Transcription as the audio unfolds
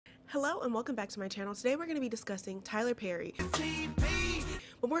Hello and welcome back to my channel. Today we're going to be discussing Tyler Perry,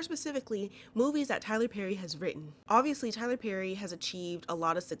 but more specifically, movies that Tyler Perry has written. Obviously, Tyler Perry has achieved a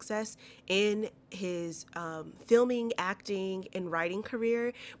lot of success in his filming, acting, and writing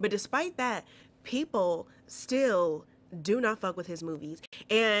career, but despite that, people still do not fuck with his movies.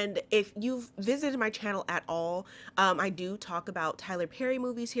 And if you've visited my channel at all, I do talk about Tyler Perry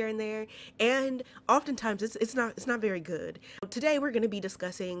movies here and there, and oftentimes it's not very good. Today we're going to be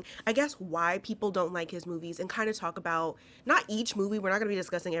discussing, I guess, why people don't like his movies, and kind of talk about not each movie. We're not going to be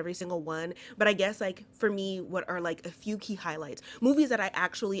discussing every single one, but I guess, like, for me, what are like a few key highlights, movies that I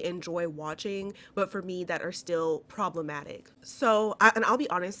actually enjoy watching, but for me that are still problematic. So and I'll be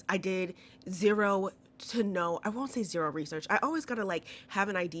honest, I did I won't say zero research. I always gotta like have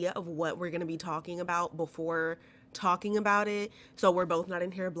an idea of what we're gonna be talking about before talking about it, so we're both not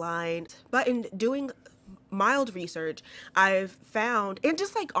in here blind. But in doing mild research, I've found, and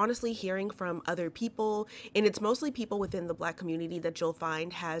just like honestly hearing from other people, and it's mostly people within the Black community that you'll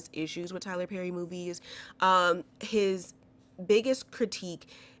find has issues with Tyler Perry movies. His biggest critique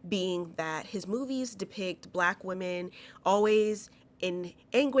being that his movies depict Black women always in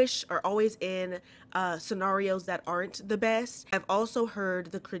anguish, or always in scenarios that aren't the best. I've also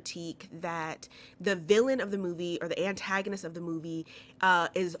heard the critique that the villain of the movie, or the antagonist of the movie,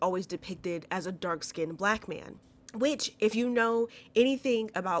 is always depicted as a dark-skinned Black man. Which, if you know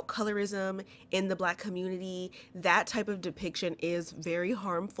anything about colorism in the Black community, that type of depiction is very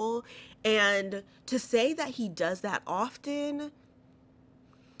harmful. And to say that he does that often,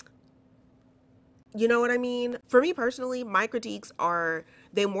 you know what I mean? For me personally, my critiques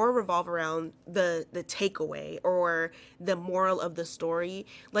they more revolve around the takeaway or the moral of the story.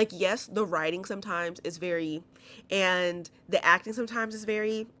 Like, yes, the writing sometimes is and the acting sometimes is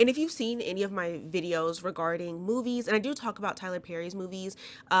and if you've seen any of my videos regarding movies, and I do talk about Tyler Perry's movies,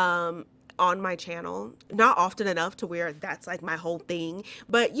 on my channel, not often enough to where that's like my whole thing,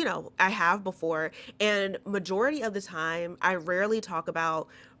 but you know, I have before, and majority of the time I rarely talk about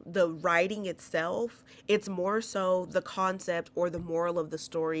the writing itself. It's more so the concept or the moral of the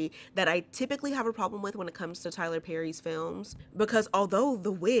story that I typically have a problem with when it comes to Tyler Perry's films, because although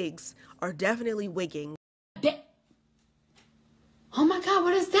the wigs are definitely wigging. Oh my God,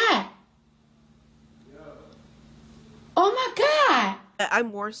 what is that? Oh my God.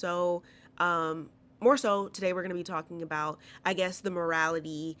 I'm more so today we're going to be talking about, I guess, the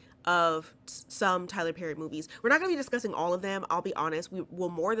morality of some Tyler Perry movies. We're not going to be discussing all of them. I'll be honest, we will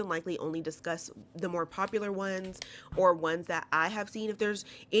more than likely only discuss the more popular ones, or ones that I have seen. If there's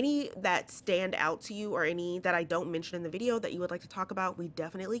any that stand out to you, or any that I don't mention in the video that you would like to talk about, we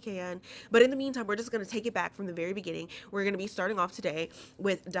definitely can. But in the meantime, we're just going to take it back from the very beginning. We're going to be starting off today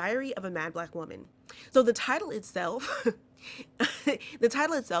with Diary of a Mad Black Woman. So the title itself the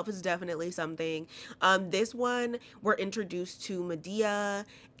title itself is definitely something. This one, we're introduced to Medea,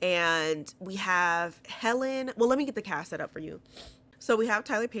 and we have Helen. Well, let me get the cast set up for you. So we have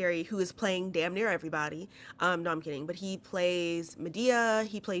Tyler Perry, who is playing damn near everybody. No, I'm kidding. But he plays Medea,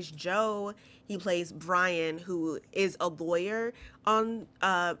 he plays Joe, he plays Brian, who is a lawyer on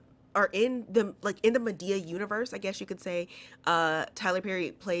or in the Medea universe, I guess you could say. Tyler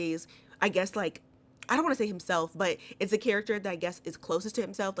Perry plays, I guess, like, I don't want to say himself, but it's a character that I guess is closest to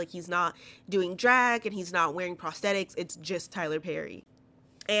himself. Like, he's not doing drag and he's not wearing prosthetics. It's just Tyler Perry.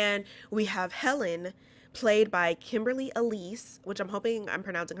 And we have Helen, played by Kimberly Elise, which I'm hoping I'm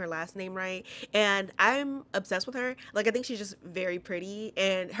pronouncing her last name right. And I'm obsessed with her. Like, I think she's just very pretty,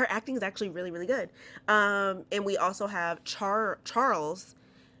 and her acting is actually really, really good. And we also have Charles,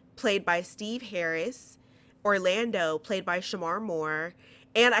 played by Steve Harris, Orlando, played by Shamar Moore.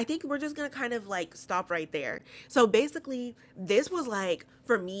 And I think we're just gonna kind of like stop right there. So basically, this was like,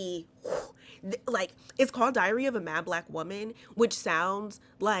 for me, like, it's called Diary of a Mad Black Woman, which sounds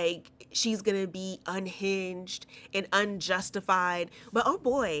like she's gonna be unhinged and unjustified. But oh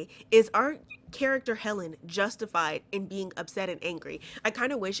boy, is our character Helen justified in being upset and angry. I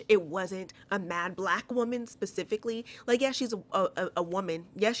kind of wish it wasn't a mad Black woman specifically. Like, yes, she's a woman.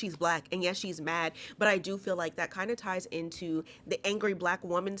 Yes, she's Black, and yes, she's mad. But I do feel like that kind of ties into the angry Black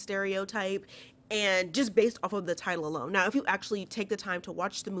woman stereotype, and just based off of the title alone. Now, if you actually take the time to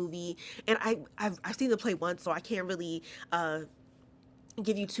watch the movie, and I've seen the play once, so I can't really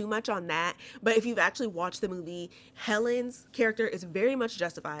give you too much on that, but if you've actually watched the movie, Helen's character is very much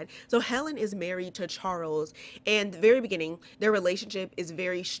justified. So Helen is married to Charles, and the very beginning their relationship is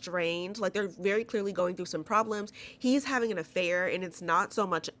very strained. Like, they're very clearly going through some problems. He's having an affair, and it's not so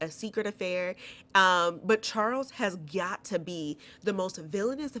much a secret affair, but Charles has got to be the most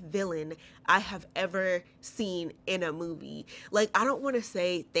villainous villain I have ever seen in a movie. Like, I don't want to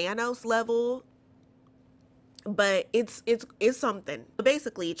say Thanos level, but it's something.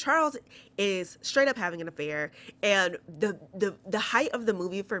 Basically, Charles is straight up having an affair, and the height of the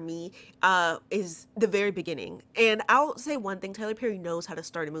movie for me is the very beginning. And I'll say one thing: Tyler Perry knows how to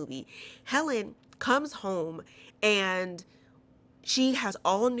start a movie. Helen comes home, and she has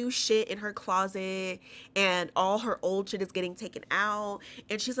all new shit in her closet, and all her old shit is getting taken out,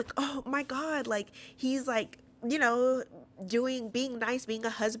 and she's like, oh my god, like, he's like, you know, being nice, being a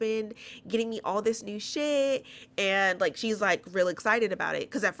husband, getting me all this new shit. And like, she's like real excited about it,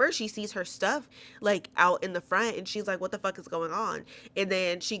 because at first she sees her stuff like out in the front, and she's like, what the fuck is going on? And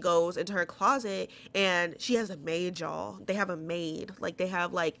then she goes into her closet, and she has a maid, y'all. They have a maid, like, they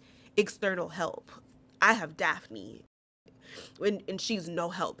have like external help. I have Daphne, and she's no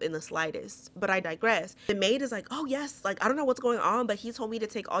help in the slightest. But I digress. The maid is like, oh yes, like, I don't know what's going on, but he told me to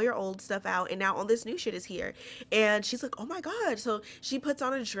take all your old stuff out, and now all this new shit is here. And she's like, oh my god. So she puts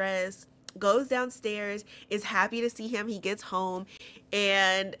on a dress, goes downstairs, is happy to see him. He gets home,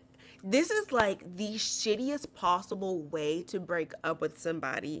 and this is like the shittiest possible way to break up with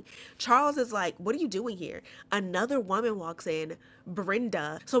somebody. Charles is like, what are you doing here? Another woman walks in,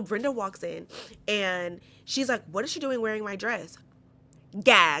 Brenda. So Brenda walks in, and she's like, what is she doing wearing my dress?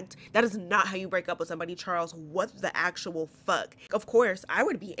 Gagged. That is not how you break up with somebody, Charles. What the actual fuck? Of course, I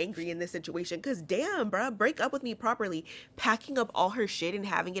would be angry in this situation, because damn, bruh, break up with me properly. Packing up all her shit and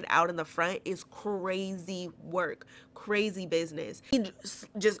having it out in the front is crazy work, crazy business. He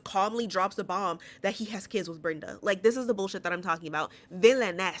just calmly drops a bomb that he has kids with Brenda. Like, this is the bullshit that I'm talking about.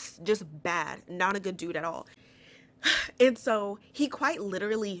 Villainess, just bad, not a good dude at all. And so he quite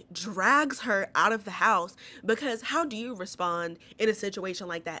literally drags her out of the house, because how do you respond in a situation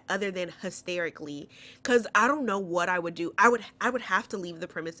like that other than hysterically? Because I don't know what I would do. I would have to leave the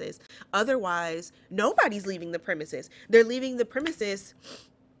premises. Otherwise, nobody's leaving the premises. They're leaving the premises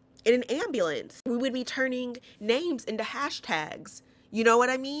in an ambulance. We would be turning names into hashtags. You know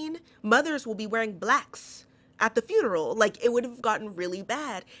what I mean? Mothers will be wearing blacks at the funeral. Like, it would have gotten really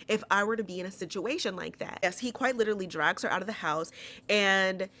bad if I were to be in a situation like that. Yes, he quite literally drags her out of the house,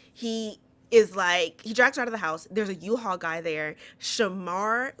 and he drags her out of the house. There's a U-Haul guy there,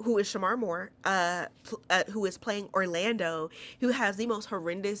 Shamar, who is Shamar Moore, who is playing Orlando, who has the most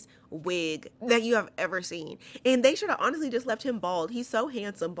horrendous wig that you have ever seen. And they should have honestly just left him bald. He's so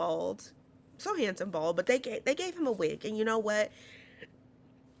handsome bald. So handsome bald, but they gave him a wig. And you know what?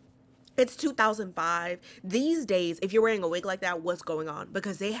 It's 2005. These days, if you're wearing a wig like that, what's going on?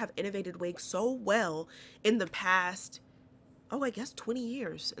 Because they have innovated wigs so well in the past, oh, I guess 20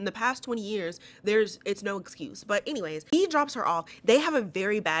 years. In the past 20 years, it's no excuse. But anyways, he drops her off. They have a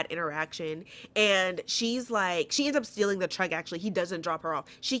very bad interaction, and she's like, she ends up stealing the truck. Actually, he doesn't drop her off.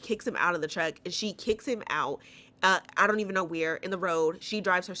 She kicks him out of the truck, and she kicks him out. I don't even know where, in the road. She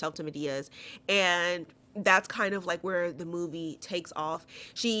drives herself to Medea's, and that's kind of like where the movie takes off.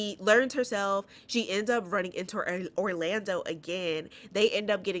 She learns herself. She ends up running into Orlando again. They end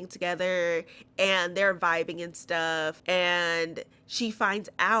up getting together, and they're vibing and stuff. And she finds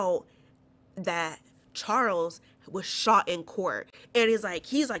out that Charles was shot in court, and he's like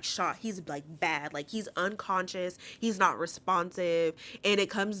shot. He's like bad. Like, he's unconscious. He's not responsive. And it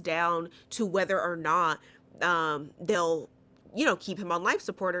comes down to whether or not they'll, you know, keep him on life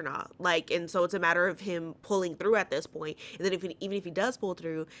support or not. Like, and so it's a matter of him pulling through at this point. And then even if he does pull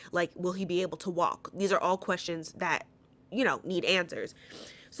through, like, will he be able to walk? These are all questions that, you know, need answers.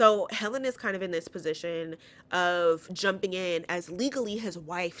 So Helen is kind of in this position of jumping in as legally his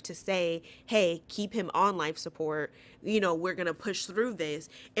wife to say, hey, keep him on life support. You know, we're going to push through this.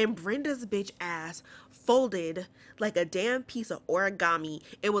 And Brenda's bitch ass folded like a damn piece of origami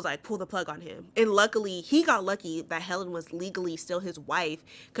and was like, pull the plug on him. And luckily, he got lucky that Helen was legally still his wife,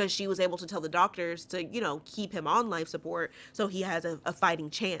 because she was able to tell the doctors to, you know, keep him on life support so he has a fighting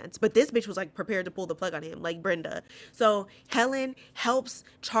chance. But this bitch was like prepared to pull the plug on him, like Brenda. So Helen helps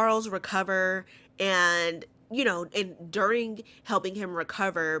Charles recover, and you know, and during helping him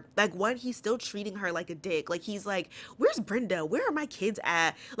recover, like, one, he's still treating her like a dick. Like, he's like, where's Brenda? Where are my kids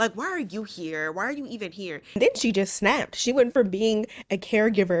at? Like, why are you here? Why are you even here? And then she just snapped. She went from being a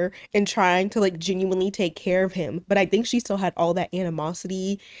caregiver and trying to like genuinely take care of him, but I think she still had all that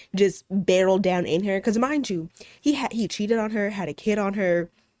animosity just barreled down in her, because mind you, he cheated on her, had a kid on her,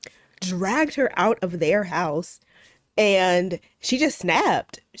 dragged her out of their house, and she just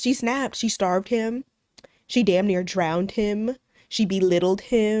snapped. She snapped. She starved him. She damn near drowned him. She belittled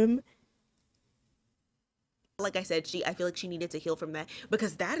him. Like I said, I feel like she needed to heal from that,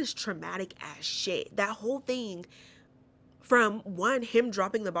 because that is traumatic as shit. That whole thing, from one, him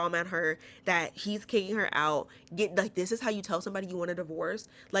dropping the bomb at her, that he's kicking her out, get like, this is how you tell somebody you want a divorce,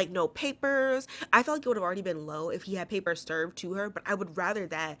 like, no papers. I felt like it would have already been low if he had papers served to her, but I would rather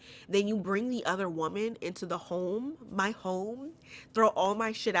that than you bring the other woman into the home, my home, throw all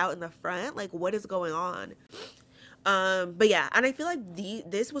my shit out in the front. Like, what is going on? But yeah, and I feel like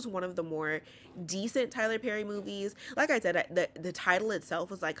this was one of the more decent Tyler Perry movies. Like I said, the title itself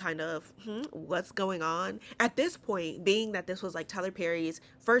was like kind of, what's going on? At this point, being that this was like Tyler Perry's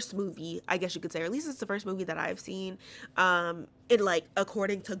first movie, I guess you could say, or at least it's the first movie that I've seen. It, like,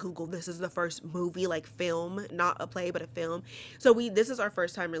 according to Google, this is the first movie, like, film, not a play, but a film. So this is our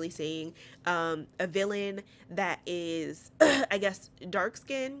first time really seeing a villain that is, I guess, dark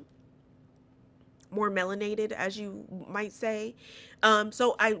skinned, more melanated, as you might say.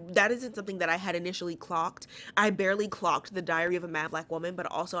 So that isn't something that I had initially clocked. I barely clocked The Diary of a Mad Black Woman, but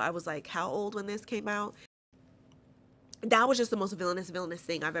also I was like, how old when this came out? That was just the most villainous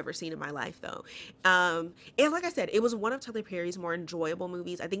thing I've ever seen in my life, though. And like I said, it was one of Tyler Perry's more enjoyable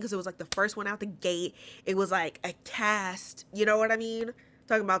movies. I think because it was like the first one out the gate. It was like a cast, you know what I mean?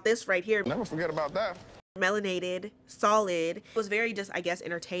 Talking about this right here. Never forget about that. Melanated, solid. It was very just, I guess,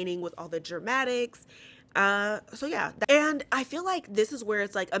 entertaining with all the dramatics. So yeah, and I feel like this is where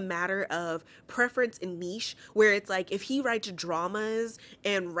it's like a matter of preference and niche, where it's like, if he writes dramas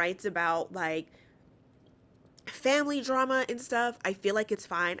and writes about like family drama and stuff, I feel like it's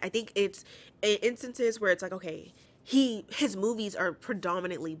fine. I think it's instances where it's like, okay, his movies are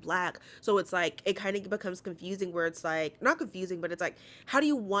predominantly black, so it's like it kind of becomes confusing, where it's like, not confusing, but it's like, how do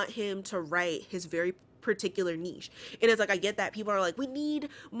you want him to write his very particular niche? And it's like, I get that people are like, we need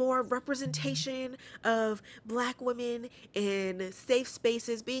more representation of black women in safe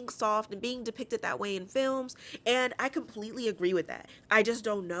spaces, being soft and being depicted that way in films, and I completely agree with that. I just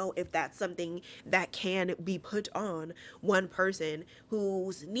don't know if that's something that can be put on one person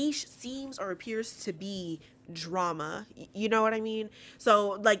whose niche seems or appears to be drama, you know what I mean?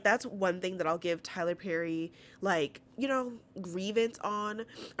 So like, that's one thing that I'll give Tyler Perry, like, you know, grievance on,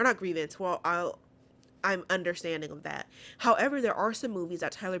 or not grievance, well, I'm understanding of that. However, there are some movies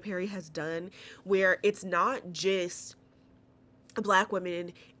that Tyler Perry has done where it's not just black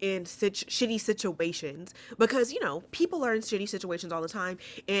women in shitty situations, because, you know, people are in shitty situations all the time,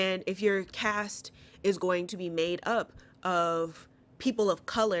 and if your cast is going to be made up of people of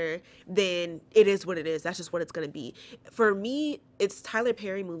color, then it is what it is. That's just what it's going to be. For me, it's Tyler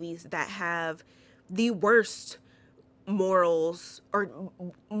Perry movies that have the worst morals, or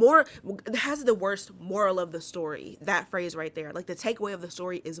more, has the worst moral of the story. That phrase right there, like, the takeaway of the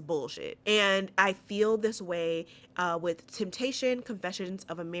story is bullshit. And I feel this way with Temptation: Confessions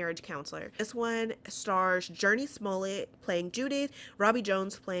of a Marriage Counselor. This one stars Journey Smollett playing Judith, Robbie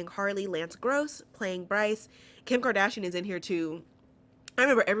Jones playing Harley, Lance Gross playing Bryce. Kim Kardashian is in here too. I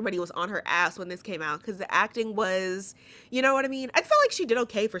remember everybody was on her ass when this came out, because the acting was, you know what I mean? I felt like she did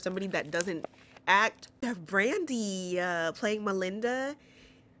okay for somebody that doesn't act. We have Brandy playing Melinda,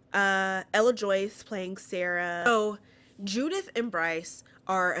 Ella Joyce playing Sarah. So Judith and Bryce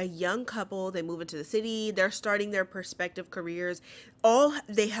are a young couple. They move into the city. They're starting their prospective careers. All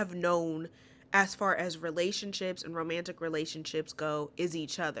they have known as far as relationships and romantic relationships go is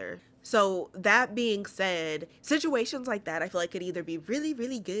each other. So that being said, situations like that, I feel like could either be really,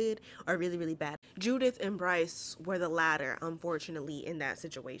 really good or really, really bad. Judith and Bryce were the latter, unfortunately, in that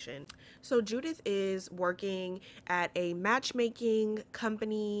situation. So Judith is working at a matchmaking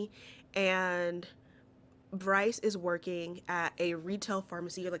company, and Bryce is working at a retail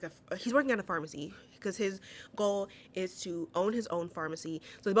pharmacy, or like he's working at a pharmacy, because his goal is to own his own pharmacy.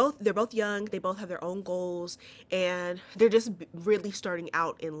 So they're both young, they both have their own goals, and they're just really starting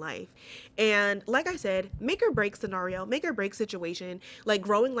out in life. And like I said, make or break scenario, make or break situation. Like,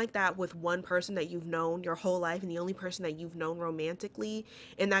 growing like that with one person that you've known your whole life, and the only person that you've known romantically,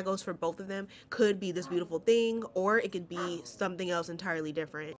 and that goes for both of them, could be this beautiful thing, or it could be something else entirely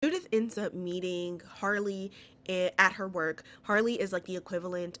different. Judith ends up meeting Harley at her work. Harley is like the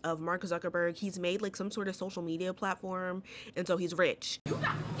equivalent of Mark Zuckerberg. He's made like some sort of social media platform, and so he's rich. You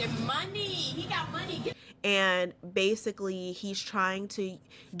got money. He got money. And basically he's trying to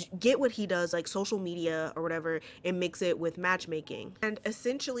get what he does, like social media or whatever, and mix it with matchmaking. And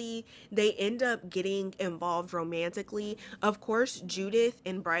essentially they end up getting involved romantically. Of course, Judith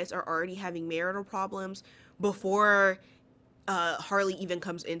and Bryce are already having marital problems before Harley even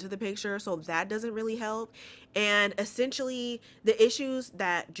comes into the picture, so that doesn't really help. And essentially the issues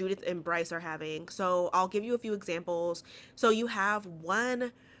that Judith and Bryce are having, so I'll give you a few examples. So you have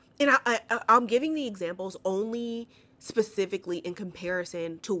one, and I'm giving the examples only specifically in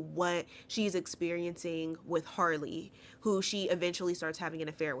comparison to what she's experiencing with Harley, who she eventually starts having an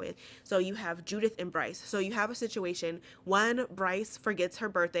affair with. So you have Judith and Bryce. So you have a situation: one, Bryce forgets her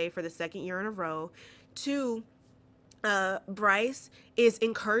birthday for the second year in a row. Two, Bryce is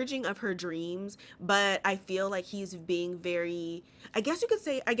encouraging of her dreams, but I feel like he's being very, I guess you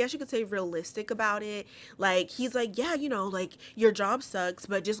could say realistic about it. Like, he's like, yeah, you know, like, your job sucks,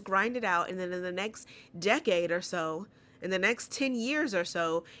 but just grind it out. And then in the next decade or so, in the next 10 years or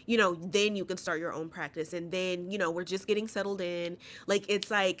so, you know, then you can start your own practice. And then, you know, we're just getting settled in. Like, it's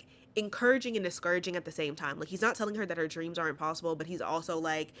like encouraging and discouraging at the same time. Like, he's not telling her that her dreams aren't possible, but he's also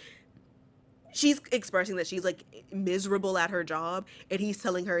like, she's expressing that she's like miserable at her job, and he's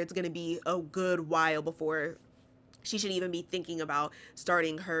telling her it's going to be a good while before she should even be thinking about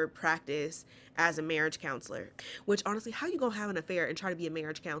starting her practice as a marriage counselor. Which, honestly, how you gonna have an affair and try to be a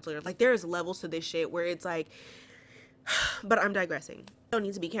marriage counselor? Like, there's levels to this shit where it's like, but I'm digressing. I don't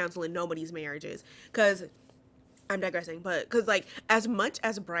need to be counseling nobody's marriages, because I'm digressing, but because, like, as much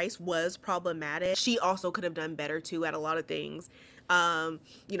as Bryce was problematic, she also could have done better too at a lot of things.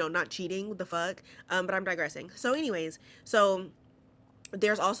 You know, not cheating, the fuck. But I'm digressing. So anyways, so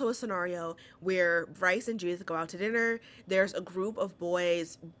there's also a scenario where Bryce and Judith go out to dinner. There's a group of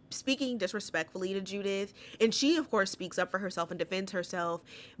boys speaking disrespectfully to Judith, and she, of course, speaks up for herself and defends herself.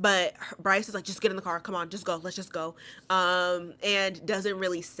 But Bryce is like, just get in the car, come on, just go, let's just go. And doesn't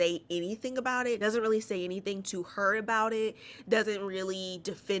really say anything about it, doesn't really say anything to her about it, doesn't really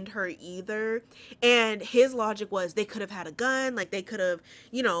defend her either. And his logic was, they could have had a gun, like, they could have,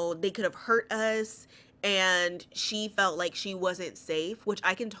 you know, they could have hurt us. And she felt like she wasn't safe, which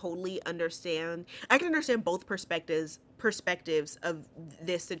I can totally understand. I can understand both perspectives of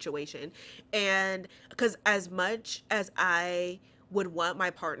this situation. And because as much as I would want my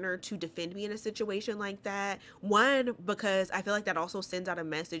partner to defend me in a situation like that, one, because I feel like that also sends out a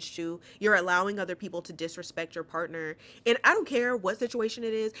message to, you're allowing other people to disrespect your partner. And I don't care what situation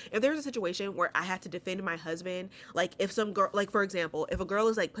it is. If there's a situation where I have to defend my husband, like if some girl, like for example, if a girl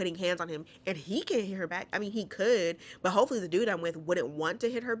is like putting hands on him and he can't hit her back, I mean, he could, but hopefully the dude I'm with wouldn't want to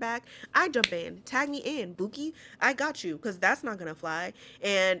hit her back. I jump in, tag me in, Bookie, I got you, because that's not gonna fly.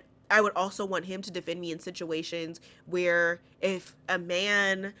 And I would also want him to defend me in situations where if a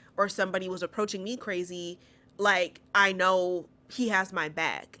man or somebody was approaching me crazy, like, I know he has my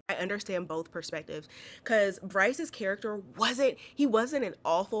back. I understand both perspectives, because Bryce's character wasn't an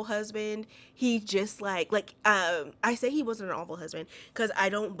awful husband. He just I say he wasn't an awful husband because I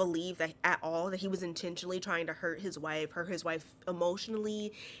don't believe that at all that he was intentionally trying to hurt his wife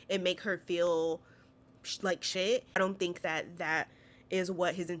emotionally and make her feel like shit. I don't think that is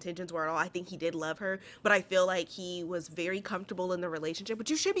what his intentions were at all. I think he did love her, but I feel like he was very comfortable in the relationship, but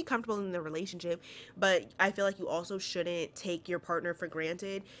you should be comfortable in the relationship, but I feel like you also shouldn't take your partner for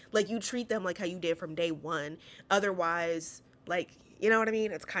granted. Like, you treat them like how you did from day one. Otherwise, like, you know what I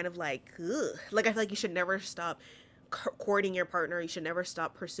mean? It's kind of like, ugh. Like, I feel like you should never stop courting your partner. You should never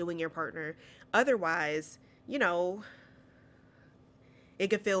stop pursuing your partner. Otherwise, you know, it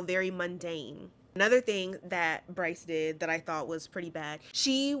could feel very mundane. Another thing that Bryce did that I thought was pretty bad,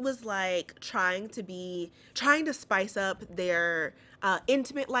 she was like trying to spice up their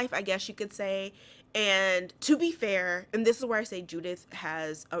intimate life, I guess you could say. And to be fair, and this is where I say Judith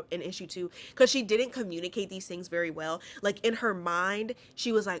has an issue too, because she didn't communicate these things very well. Like, in her mind,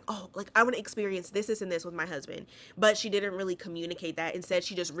 she was like, oh, like, I want to experience this and this with my husband. But she didn't really communicate that. Instead,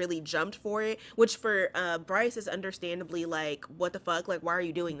 she just really jumped for it, which for Bryce is understandably like, what the fuck? Like, why are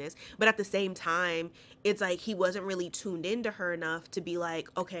you doing this? But at the same time, it's like he wasn't really tuned into her enough to be like,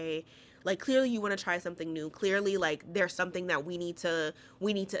 okay, like, clearly you want to try something new. Clearly, like, there's something that we need to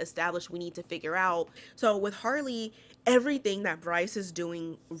establish, we need to figure out. So with Harley, everything that Bryce is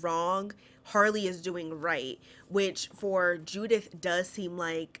doing wrong, Harley is doing right, which for Judith does seem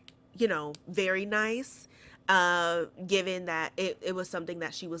like, you know, very nice, given that it was something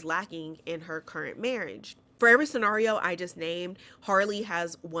that she was lacking in her current marriage. For every scenario I just named, Harley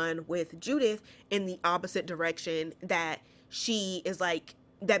has one with Judith in the opposite direction, that she is like,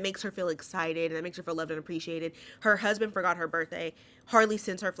 that makes her feel excited and that makes her feel loved and appreciated. Her husband forgot her birthday. Harley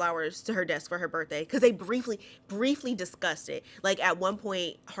sends her flowers to her desk for her birthday because they briefly discussed it. Like at one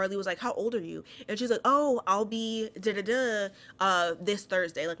point, Harley was like, "How old are you?" And she's like, "Oh, I'll be da da da this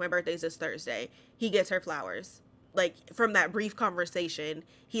Thursday. Like my birthday's this Thursday." He gets her flowers. Like from that brief conversation,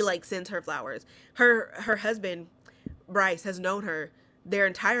 he like sends her flowers. Her husband Bryce has known her their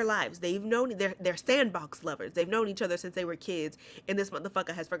entire lives. They've known, they're sandbox lovers. They've known each other since they were kids, and this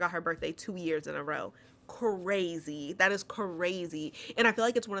motherfucker has forgot her birthday 2 years in a row. Crazy. That is crazy. And I feel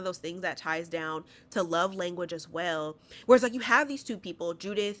like it's one of those things that ties down to love language as well. Whereas like you have these two people,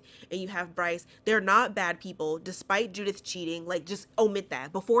 Judith and you have Bryce, they're not bad people despite Judith cheating. Like just omit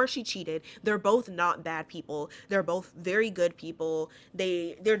that. Before she cheated, they're both not bad people. They're both very good people.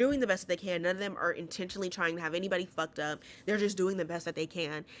 They're doing the best that they can. None of them are intentionally trying to have anybody fucked up. They're just doing the best that they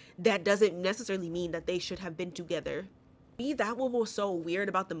can. That doesn't necessarily mean that they should have been together. That one was so weird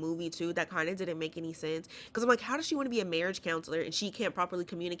about the movie too, that kind of didn't make any sense, because I'm like, how does she want to be a marriage counselor and she can't properly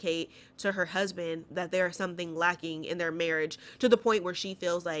communicate to her husband that there's something lacking in their marriage to the point where she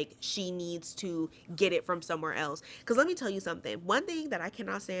feels like she needs to get it from somewhere else? Because let me tell you something, one thing that I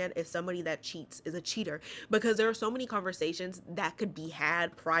cannot stand is somebody that cheats, is a cheater, because there are so many conversations that could be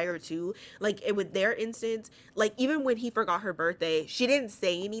had prior to, like with their instance, like even when he forgot her birthday, she didn't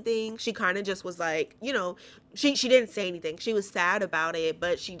say anything. She kind of just was like, you know, she didn't say anything. She was sad about it,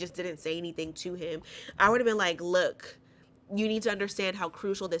 but she just didn't say anything to him. I would have been like, look, you need to understand how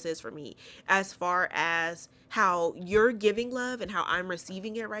crucial this is for me, as far as how you're giving love and how I'm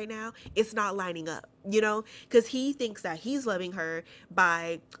receiving it right now. It's not lining up, you know, because he thinks that he's loving her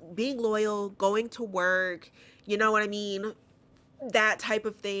by being loyal, going to work, you know what I mean? That type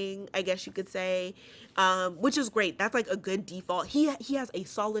of thing, I guess you could say, which is great. That's like a good default. He has a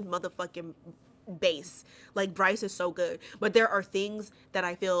solid motherfucking base. Like Bryce is so good, but there are things that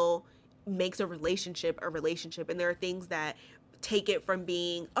I feel makes a relationship, and there are things that take it from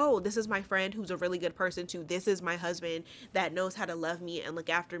being, oh, this is my friend who's a really good person, to this is my husband that knows how to love me and look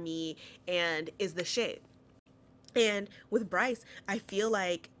after me and is the shit. And with Bryce, I feel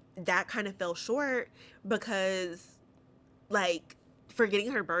like that kind of fell short, because like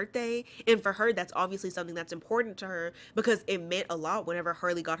forgetting her birthday, and for her that's obviously something that's important to her, because it meant a lot whenever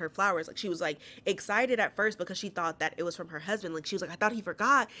Harley got her flowers. Like she was like excited at first because she thought that it was from her husband. Like she was like, I thought he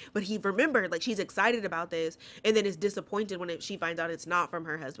forgot, but he remembered. Like she's excited about this, and then is disappointed when she finds out it's not from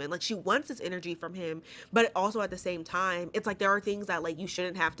her husband. Like she wants this energy from him, but also at the same time it's like there are things that like you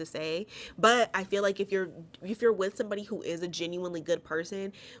shouldn't have to say. But I feel like if you're with somebody who is a genuinely good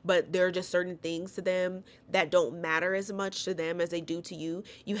person, but there are just certain things to them that don't matter as much to them as they do to you,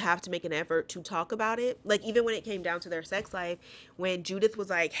 you have to make an effort to talk about it. Like even when it came down to their sex life, when Judith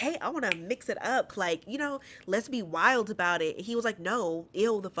was like, hey, I want to mix it up, like, you know, let's be wild about it, he was like, no,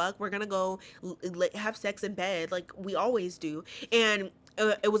 ew, the fuck, we're gonna go have sex in bed like we always do. And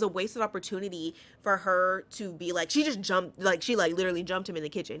it was a wasted opportunity for her to be like, she just jumped, like she like literally jumped him in the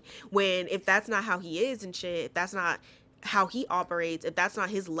kitchen, when if that's not how he is and shit, if that's not how he operates, if that's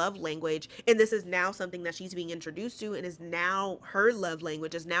not his love language, and this is now something that she's being introduced to and is now her love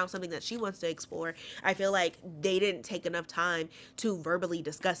language, is now something that she wants to explore, I feel like they didn't take enough time to verbally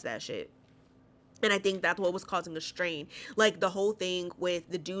discuss that shit. And I think that's what was causing the strain. Like the whole thing with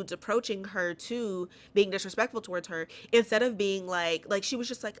the dudes approaching her too, being disrespectful towards her, instead of being like she was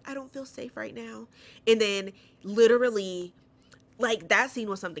just like, I don't feel safe right now. And then literally, like that scene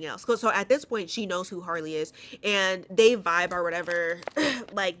was something else. So at this point she knows who Harley is and they vibe or whatever.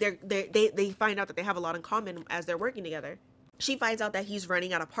 Like they find out that they have a lot in common as they're working together. She finds out that he's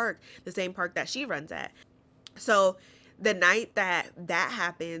running at a park, the same park that she runs at. So the night that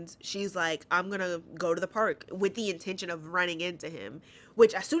happens, she's like, I'm gonna go to the park with the intention of running into him.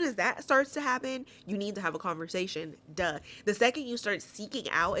 Which, as soon as that starts to happen, you need to have a conversation. Duh. The second you start seeking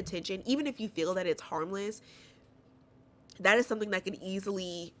out attention, even if you feel that it's harmless, that is something that can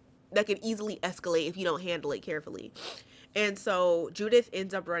easily escalate if you don't handle it carefully. And so Judith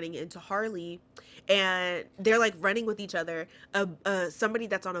ends up running into Harley, and they're like running with each other. Somebody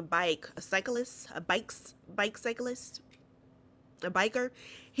that's on a bike, a cyclist, bike cyclist, a biker,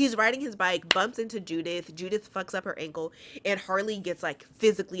 he's riding his bike, bumps into Judith. Judith fucks up her ankle, and Harley gets like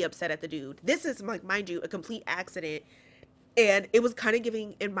physically upset at the dude. This is, like, mind you, a complete accident. And it was kind of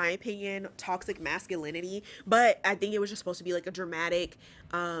giving, in my opinion, toxic masculinity. But I think it was just supposed to be like a dramatic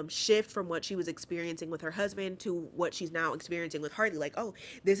shift from what she was experiencing with her husband to what she's now experiencing with Harley. Like, oh,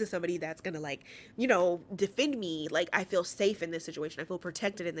 this is somebody that's going to, like, you know, defend me. Like, I feel safe in this situation. I feel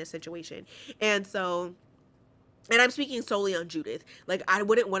protected in this situation. And so And I'm speaking solely on Judith. Like, I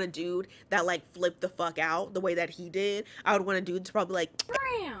wouldn't want a dude that, like, flipped the fuck out the way that he did. I would want a dude to probably, like,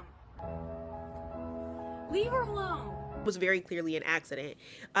 Graham! Leave her alone. was very clearly an accident.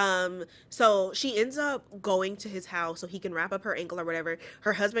 So she ends up going to his house so he can wrap up her ankle or whatever.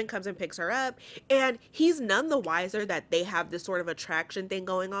 Her husband comes and picks her up, and he's none the wiser that they have this sort of attraction thing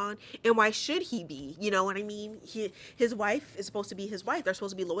going on. And why should he be? You know what I mean? His wife is supposed to be his wife. They're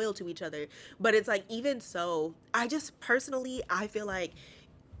supposed to be loyal to each other. But it's like, even so, I just personally, I feel like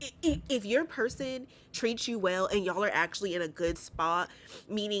if your person treats you well and y'all are actually in a good spot,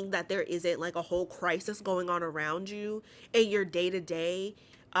 meaning that there isn't like a whole crisis going on around you, and your day to day,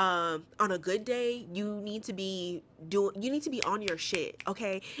 on a good day, you need to be on your shit,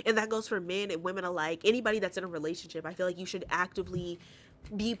 okay? And that goes for men and women alike. Anybody that's in a relationship, I feel like you should actively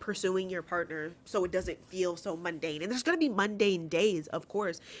be pursuing your partner so it doesn't feel so mundane. And there's gonna be mundane days, of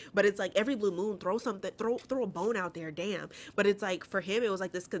course, but it's like every blue moon, throw a bone out there, damn. But it's like, for him, it was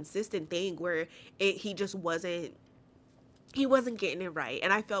like this consistent thing where he wasn't getting it right,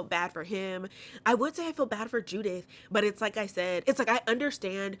 and I felt bad for him. I would say I feel bad for Judith, but it's like I said, it's like I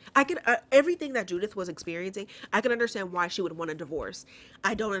understand. I can everything that Judith was experiencing, I can understand why she would want a divorce.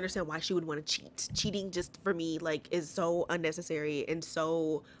 I don't understand why she would want to cheat. Cheating, just for me, like, is so unnecessary and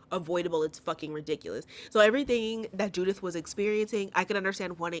so avoidable. It's fucking ridiculous. So everything that Judith was experiencing, I can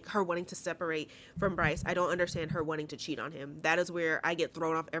understand her wanting to separate from Bryce. I don't understand her wanting to cheat on him. That is where I get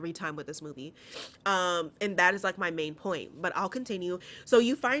thrown off every time with this movie, and that is like my main point. But I'll continue. So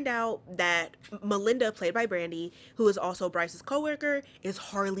you find out that Melinda, played by Brandy, who is also Bryce's coworker, is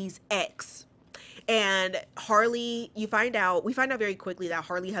Harley's ex. And Harley, we find out very quickly that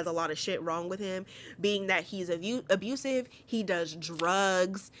Harley has a lot of shit wrong with him, being that he's abusive. He does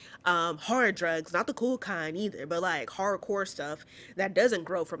drugs, hard drugs, not the cool kind either, but like hardcore stuff that doesn't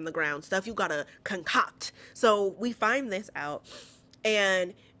grow from the ground, stuff you gotta concoct. So we find this out,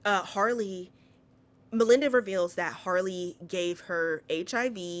 and Melinda reveals that Harley gave her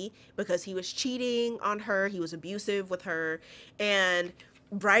HIV because he was cheating on her, he was abusive with her, and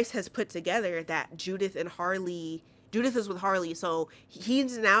Bryce has put together that Judith is with Harley, so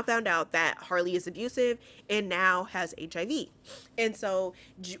he's now found out that Harley is abusive and now has HIV. And so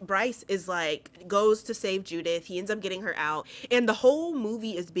Bryce is like, goes to save Judith. He ends up getting her out, and the whole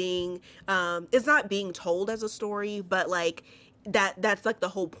movie is it's not being told as a story, but like that's like the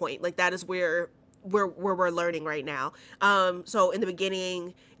whole point. Like, that is where we're learning right now. So in the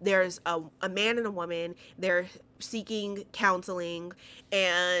beginning, there's a man and a woman. They're seeking counseling,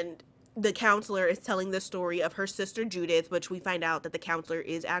 and the counselor is telling the story of her sister Judith, which we find out that the counselor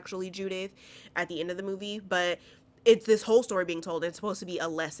is actually Judith at the end of the movie. But it's this whole story being told. It's supposed to be a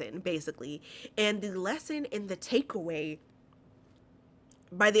lesson, basically. And the lesson and the takeaway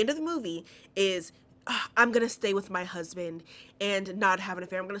by the end of the movie is, I'm gonna stay with my husband and not have an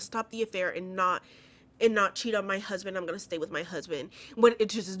affair. I'm gonna stop the affair and not cheat on my husband. I'm gonna stay with my husband. When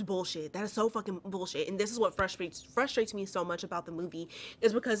it's just bullshit. That is so fucking bullshit. And this is what frustrates me so much about the movie,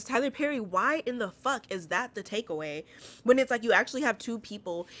 is because Tyler Perry, why in the fuck is that the takeaway? When it's like, you actually have two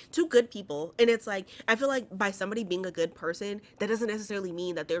good people, and it's like, I feel like by somebody being a good person, that doesn't necessarily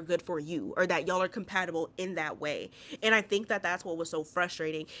mean that they're good for you or that y'all are compatible in that way. And I think that that's what was so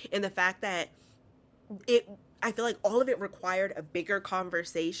frustrating, and the fact that I feel like all of it required a bigger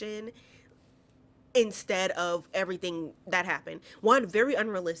conversation instead of everything that happened. One, very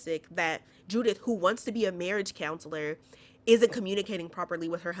unrealistic that Judith, who wants to be a marriage counselor, isn't communicating properly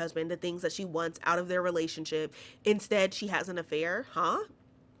with her husband the things that she wants out of their relationship. Instead, she has an affair.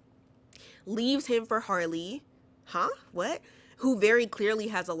 Leaves him for Harley. What? Who very clearly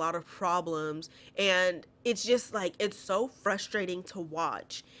has a lot of problems. And it's just like, it's so frustrating to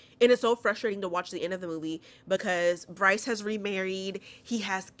watch. And it's so frustrating to watch the end of the movie because Bryce has remarried, he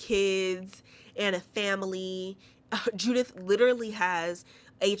has kids and a family. Judith literally has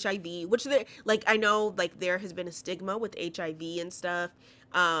HIV, which I know like there has been a stigma with HIV and stuff.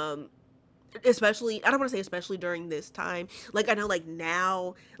 Especially, I don't want to say especially during this time. Like, I know like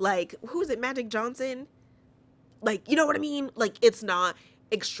now, like, who is it, Magic Johnson? Like, you know what I mean? Like, it's not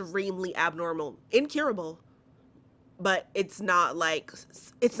extremely abnormal, incurable, but it's not like,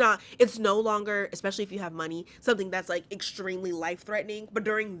 it's no longer, especially if you have money, something that's like extremely life-threatening. But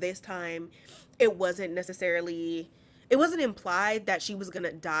during this time, it wasn't implied that she was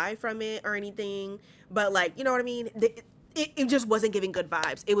gonna die from it or anything, but like, you know what I mean? it just wasn't giving good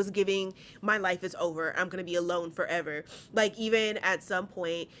vibes. It was giving my life is over. I'm gonna be alone forever. Like even at some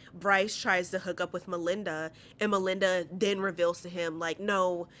point, Bryce tries to hook up with Melinda, and Melinda then reveals to him like,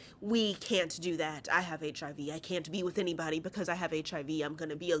 "No, we can't do that. I have HIV. I can't be with anybody because I have HIV. I'm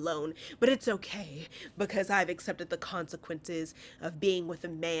gonna be alone. But it's okay because I've accepted the consequences of being with a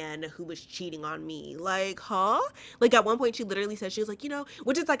man who was cheating on me." Like, huh? Like at one point, she literally said she was like,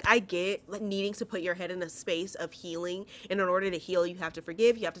 which is like I get like needing to put your head in a space of healing, and in order to heal, you have to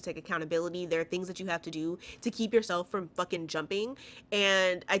forgive, you have to take accountability. There are things that you have to do to keep yourself from fucking jumping.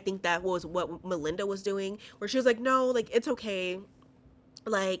 And I think that was what Melinda was doing, where she was like, no, like, it's okay.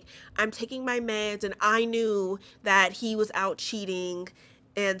 Like, I'm taking my meds, and I knew that he was out cheating.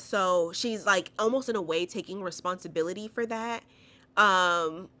 And so she's like almost in a way taking responsibility for that.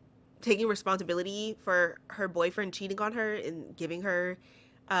 Um, Taking responsibility for her boyfriend cheating on her and giving her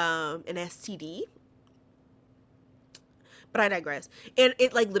an STD. But I digress. And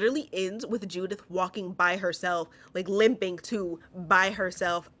it like literally ends with Judith walking by herself, like limping to by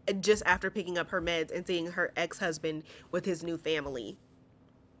herself just after picking up her meds and seeing her ex-husband with his new family.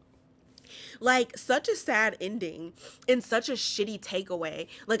 Like such a sad ending and such a shitty takeaway.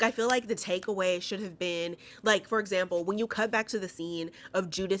 Like I feel like the takeaway should have been like, for example, when you cut back to the scene of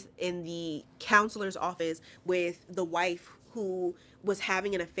Judith in the counselor's office with the wife who was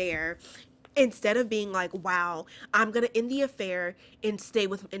having an affair, instead of being like, wow, I'm gonna end the affair and stay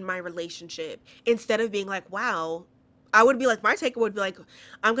in my relationship, instead of being like, wow, I would be like, my takeaway would be like,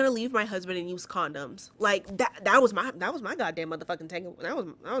 I'm gonna leave my husband and use condoms. Like that was my goddamn motherfucking takeaway. That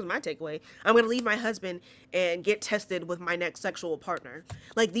was my takeaway. I'm gonna leave my husband and get tested with my next sexual partner.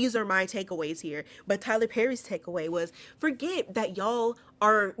 Like these are my takeaways here. But Tyler Perry's takeaway was, forget that y'all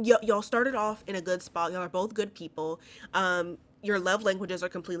started off in a good spot. Y'all are both good people. Your love languages are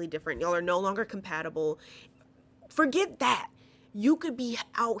completely different. Y'all are no longer compatible. Forget that. You could be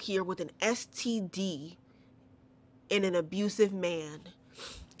out here with an STD and an abusive man.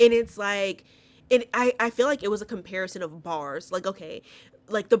 And it's like, and I feel like it was a comparison of bars. Like, okay,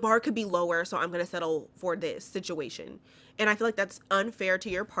 like the bar could be lower, so I'm going to settle for this situation. And I feel like that's unfair to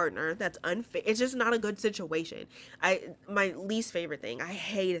your partner. That's unfair. It's just not a good situation. My least favorite thing. I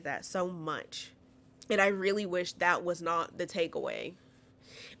hated that so much. And I really wish that was not the takeaway.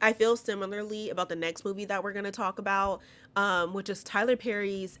 I feel similarly about the next movie that we're going to talk about, which is Tyler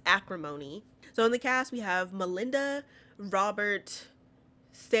Perry's Acrimony. So in the cast, we have Melinda, Robert,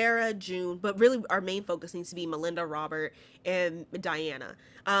 Sarah, June, but really our main focus needs to be Melinda, Robert, and Diana.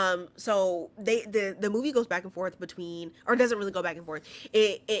 So the movie goes back and forth between, or doesn't really go back and forth.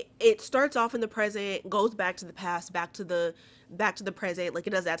 It starts off in the present, goes back to the past, back to the present, like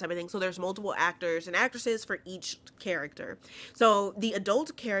it does that type of thing. So there's multiple actors and actresses for each character. So the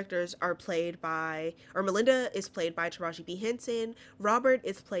adult characters are played by, or Melinda is played by Taraji P. Henson, Robert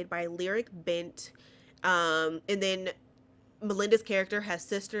is played by Lyric Bent, and then Melinda's character has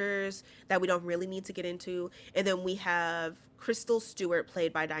sisters that we don't really need to get into. And then we have Crystal Stewart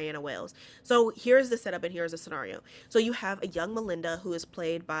played by Diana Wales. So here's the setup and here's the scenario. So you have a young Melinda who is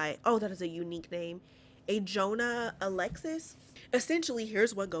played by, oh, that is a unique name, Jonah Alexis. Essentially,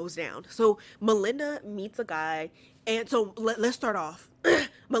 here's what goes down. So Melinda meets a guy, and so let's start off.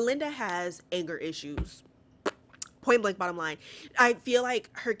 Melinda has anger issues. Point blank, bottom line. I feel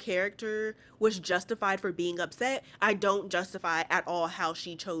like her character was justified for being upset. I don't justify at all how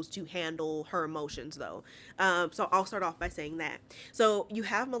she chose to handle her emotions, though. So I'll start off by saying that. So you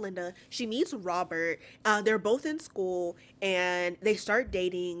have Melinda. She meets Robert. They're both in school, and they start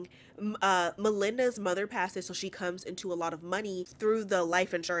dating. Melinda's mother passes, so she comes into a lot of money through the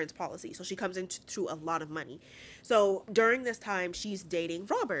life insurance policy. So she comes into a lot of money. So during this time, she's dating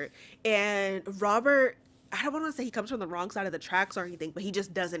Robert. And Robert, I don't want to say he comes from the wrong side of the tracks or anything, but he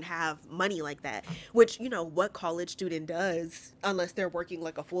just doesn't have money like that, which, what college student does unless they're working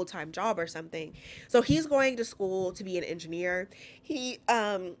like a full-time job or something. So he's going to school to be an engineer. He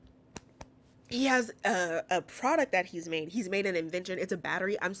has a product that he's made. He's made an invention. It's a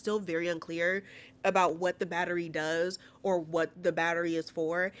battery. I'm still very unclear about what the battery does or what the battery is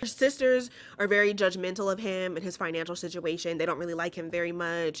for. Her sisters are very judgmental of him and his financial situation. They don't really like him very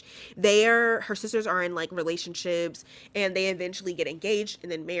much. Her sisters are in like relationships, and they eventually get engaged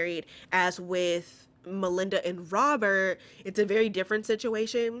and then married. As with Melinda and Robert, it's a very different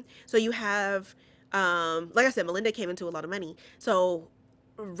situation. So you have, like I said, Melinda came into a lot of money. So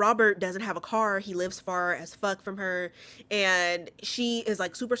Robert doesn't have a car. He lives far as fuck from her, and she is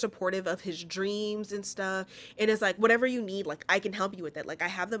like super supportive of his dreams and stuff, and is like, whatever you need, like I can help you with it. Like I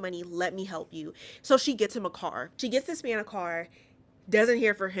have the money, let me help you. So she gets him a car. She gets this man a car, doesn't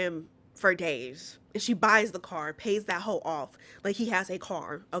hear from him for days. And she buys the car, pays that hoe off. Like he has a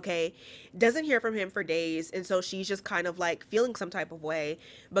car, okay? Doesn't hear from him for days. And so she's just kind of like feeling some type of way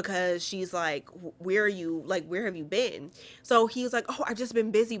because she's like, where are you? Like, where have you been? So he's like, oh, I've just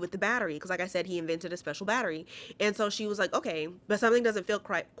been busy with the battery. Because, like I said, he invented a special battery. And so she was like, okay, but something doesn't feel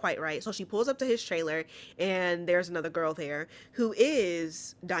quite right. So she pulls up to his trailer and there's another girl there who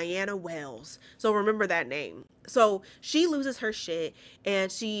is Diana Wells. So remember that name. So she loses her shit and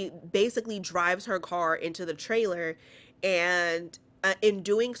she basically drives her car into the trailer, and in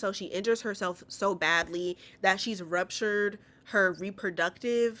doing so she injures herself so badly that she's ruptured her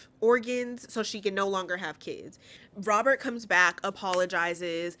reproductive organs so she can no longer have kids. Robert comes back,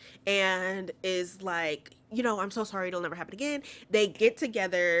 apologizes, and is like, you know, I'm so sorry, it'll never happen again. They get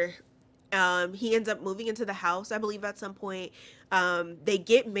together. He ends up moving into the house, I believe, at some point. They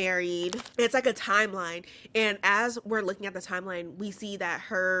get married. It's like a timeline. And as we're looking at the timeline, we see that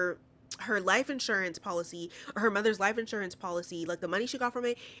her life insurance policy, or her mother's life insurance policy, like the money she got from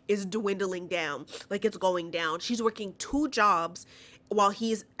it, is dwindling down. Like it's going down. She's working 2 jobs while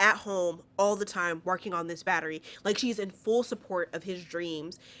he's at home all the time working on this battery. Like she's in full support of his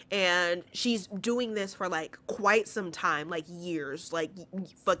dreams, and she's doing this for like quite some time, like years, like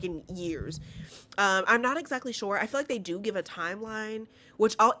fucking years. I'm not exactly sure. I feel like they do give a timeline,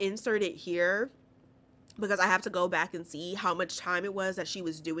 which I'll insert it here because I have to go back and see how much time it was that she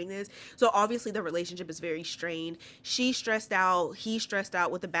was doing this. So obviously the relationship is very strained. She's stressed out, he's stressed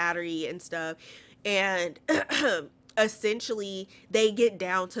out with the battery and stuff. And essentially they get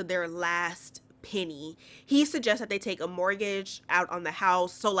down to their last penny. He suggests that they take a mortgage out on the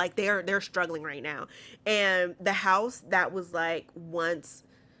house. So like they're struggling right now. And the house that was like once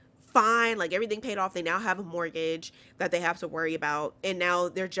fine, like everything paid off, they now have a mortgage that they have to worry about, and now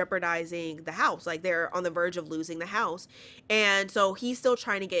they're jeopardizing the house. Like they're on the verge of losing the house. And so he's still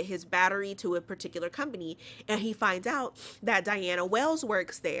trying to get his battery to a particular company, and he finds out that Diana Wells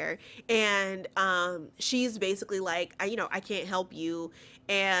works there, and she's basically like, I can't help you,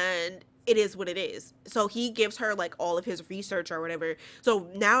 and it is what it is. So he gives her like all of his research or whatever. So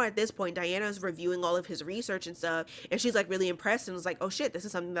now at this point, Diana's reviewing all of his research and stuff, and she's like really impressed and was like, oh shit, this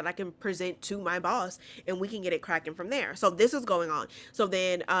is something that I can present to my boss and we can get it cracking from there. So this is going on. So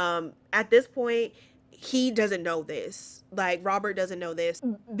then at this point, he doesn't know this. Like Robert doesn't know this.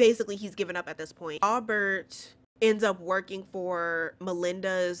 Basically, he's given up at this point. Robert ends up working for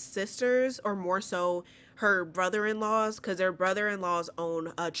Melinda's sisters, or more so her brother-in-laws, because their brother-in-laws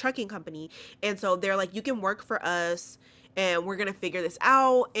own a trucking company. And so they're like, you can work for us and we're gonna figure this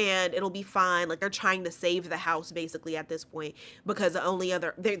out and it'll be fine. Like they're trying to save the house basically at this point, because the only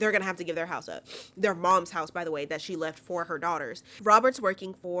other they're gonna have to give their house up, their mom's house, by the way, that she left for her daughters. Robert's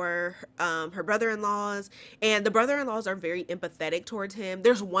working for her brother-in-laws, and the brother-in-laws are very empathetic towards him.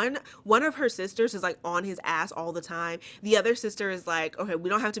 There's one of her sisters is like on his ass all the time. The other sister is like, okay, we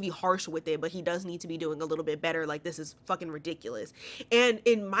don't have to be harsh with it, but he does need to be doing a little bit better. Like this is fucking ridiculous. And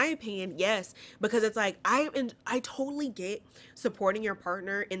in my opinion, yes, because it's like I totally get supporting your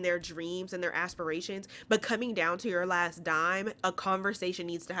partner in their dreams and their aspirations, but coming down to your last dime, a conversation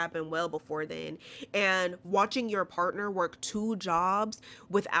needs to happen well before then. And watching your partner work 2 jobs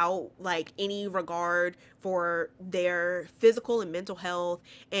without like any regard for their physical and mental health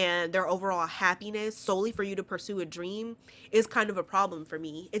and their overall happiness solely for you to pursue a dream is kind of a problem for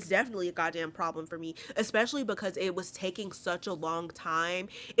me. It's definitely a goddamn problem for me, especially because it was taking such a long time.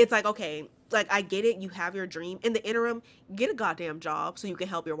 It's like, okay, like I get it, you have your dream. In the interim, get a goddamn job so you can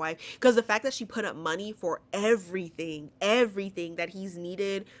help your wife. Because the fact that she put up money for everything that he's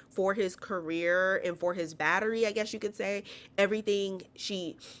needed for his career and for his battery, I guess you could say, everything,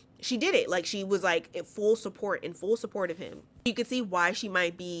 she did it. Like she was like in full support of him. You could see why she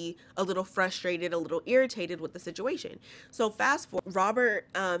might be a little frustrated, a little irritated with the situation. So fast forward, Robert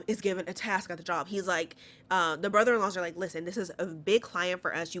is given a task at the job. He's like, the brother-in-laws are like, listen, this is a big client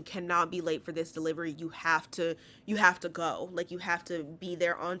for us. You cannot be late for this delivery. You have to go. Like you have to be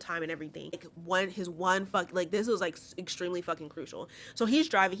there on time and everything. Like this was like extremely fucking crucial. So he's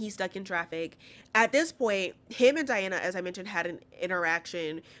driving, he's stuck in traffic. At this point, him and Diana, as I mentioned, had an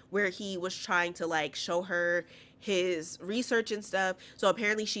interaction where he was trying to like show her his research and stuff. So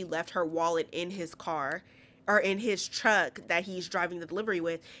apparently she left her wallet in his car, or in his truck that he's driving the delivery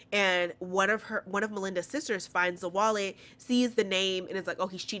with, and one of Melinda's sisters finds the wallet, sees the name, and is like, oh,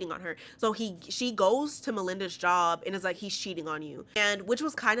 he's cheating on her. So she goes to Melinda's job and is like, he's cheating on you. And which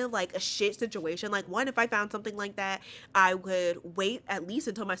was kind of like a shit situation. Like, one, if I found something like that, I would wait at least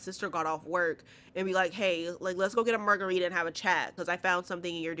until my sister got off work and be like, hey, like, let's go get a margarita and have a chat because I found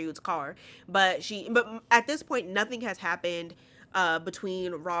something in your dude's car. But at this point, nothing has happened.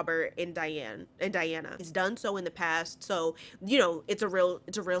 between Robert and Diana. He's done so in the past, so it's a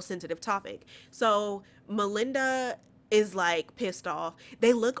real sensitive topic. So Melinda is like pissed off.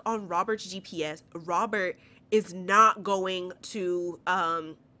 They look on Robert's GPS. Robert is not going to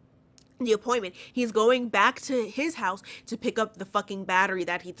the appointment. He's going back to his house to pick up the fucking battery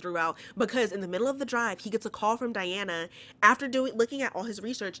that he threw out, because in the middle of the drive he gets a call from Diana. After looking at all his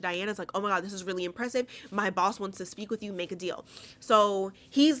research, Diana's like, oh my god, this is really impressive, my boss wants to speak with you, make a deal. So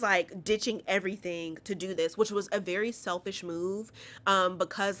he's like ditching everything to do this, which was a very selfish move,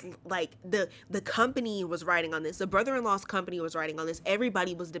 because like the company was riding on this, the brother-in-law's company was riding on this,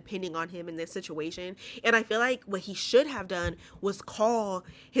 everybody was depending on him in this situation. And I feel like what he should have done was call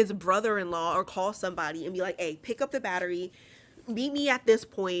his brother-in-law or call somebody and be like, hey, pick up the battery, meet me at this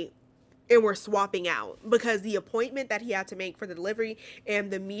point, and we're swapping out, because the appointment that he had to make for the delivery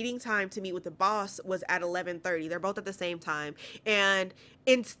and the meeting time to meet with the boss was at 11:30. They're both at the same time. And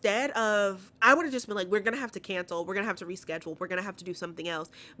instead of, I would have just been like, we're gonna have to cancel, we're gonna have to reschedule, we're gonna have to do something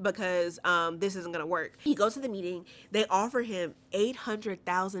else, because this isn't gonna work. He goes to the meeting, they offer him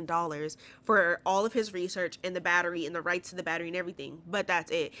 $800,000 for all of his research and the battery and the rights to the battery and everything, but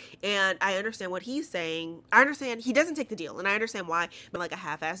that's it. And I understand what he's saying. I understand he doesn't take the deal, and I understand why, but like a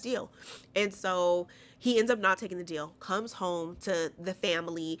half-ass deal. And so he ends up not taking the deal, comes home to the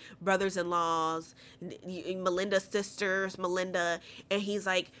family, brothers-in-laws, Melinda's sisters, Melinda, and he's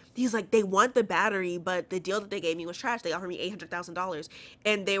like, they want the battery, but the deal that they gave me was trash. They offered me $800,000.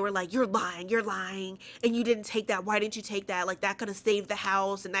 And they were like, you're lying, and you didn't take that. Why didn't you take that? Like, that could have saved the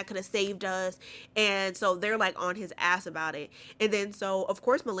house, and that could have saved us. And so they're like on his ass about it. And then so, of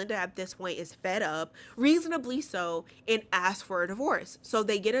course, Melinda at this point is fed up, reasonably so, and asks for a divorce. So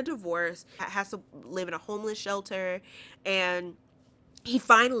they get a divorce, has to live in a homeless shelter, and he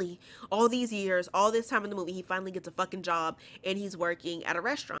finally, all these years, all this time in the movie, he finally gets a fucking job, and he's working at a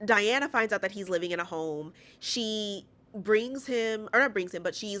restaurant. Diana finds out that he's living in a home. She brings him, or not brings him,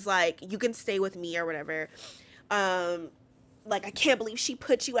 but she's like, you can stay with me or whatever. Like, I can't believe she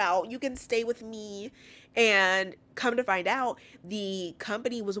put you out. You can stay with me. And come to find out, the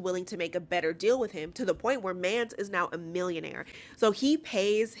company was willing to make a better deal with him, to the point where Mans is now a millionaire. So he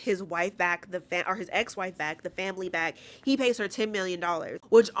pays his wife back, or his ex-wife back, the family back. He pays her $10 million,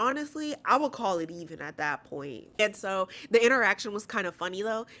 which honestly, I would call it even at that point. And so the interaction was kind of funny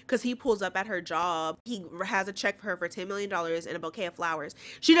though, because he pulls up at her job. He has a check for her for $10 million and a bouquet of flowers.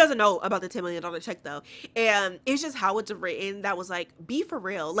 She doesn't know about the $10 million check though. And it's just how it's written that was like, be for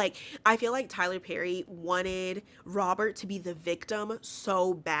real. Like, I feel like Tyler Perry wanted Robert to be the victim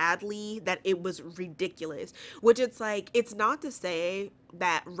so badly that it was ridiculous. Which, it's like, it's not to say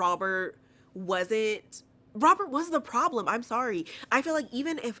that Robert was the problem. I'm sorry. I feel like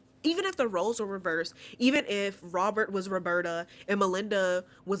even if the roles were reversed, even if Robert was Roberta and Melinda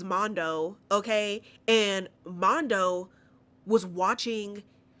was Mondo, okay, and Mondo was watching,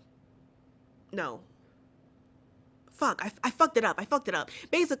 no, fuck, I fucked it up.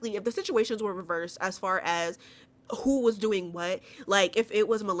 Basically, if the situations were reversed as far as who was doing what, like if it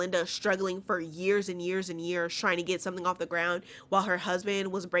was Melinda struggling for years and years and years trying to get something off the ground while her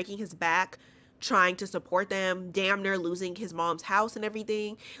husband was breaking his back trying to support them, damn near losing his mom's house and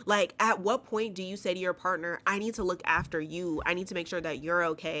everything, like at what point do you say to your partner, I need to look after you, I need to make sure that you're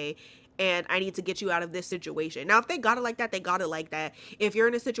okay, and I need to get you out of this situation. Now, if they got it like that, they got it like that. If you're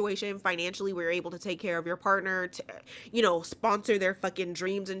in a situation financially where you're able to take care of your partner, to, sponsor their fucking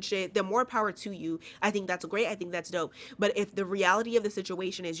dreams and shit, then more power to you. I think that's great. I think that's dope. But if the reality of the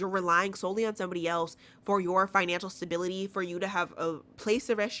situation is you're relying solely on somebody else for your financial stability, for you to have a place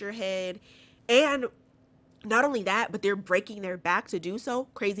to rest your head, and not only that, but they're breaking their back to do so,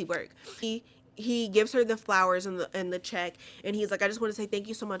 crazy work. He gives her the flowers and the check, and he's like, I just want to say thank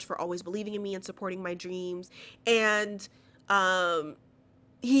you so much for always believing in me and supporting my dreams. And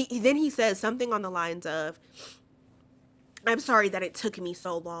he says something on the lines of, I'm sorry that it took me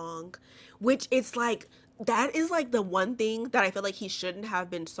so long, which it's like, that is like the one thing that I feel like he shouldn't have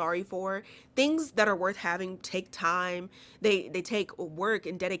been sorry for. Things that are worth having take time. They take work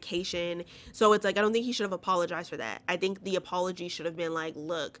and dedication. So it's like, I don't think he should have apologized for that. I think the apology should have been like,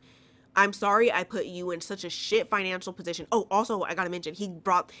 look, I'm sorry I put you in such a shit financial position. Oh, also, I gotta mention, he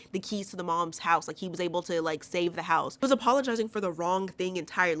brought the keys to the mom's house. Like, he was able to, like, save the house. He was apologizing for the wrong thing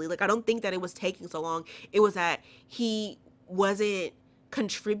entirely. Like, I don't think that it was taking so long. It was that he wasn't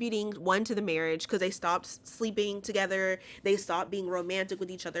contributing, one, to the marriage, because they stopped sleeping together. They stopped being romantic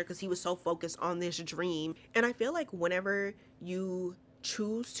with each other because he was so focused on this dream. And I feel like whenever you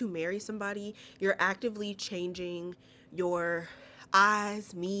choose to marry somebody, you're actively changing your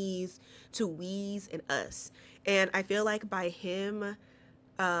I's, me's to we's and us. And I feel like by him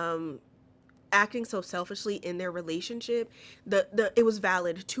acting so selfishly in their relationship, it was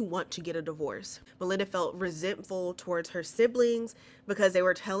valid to want to get a divorce. Melinda felt resentful towards her siblings because they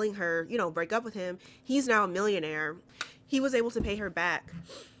were telling her, you know, break up with him. He's now a millionaire. He was able to pay her back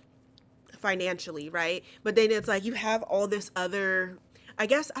financially, right? But then it's like you have all this other, I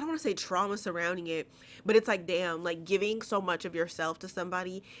guess I don't want to say trauma surrounding it, but it's like, damn, like giving so much of yourself to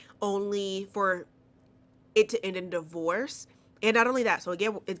somebody only for it to end in divorce. And not only that, so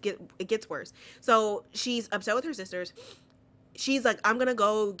it gets worse. So she's upset with her sisters. She's like, I'm gonna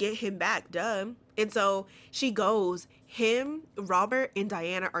go get him back, duh. And so she goes. Him, Robert, and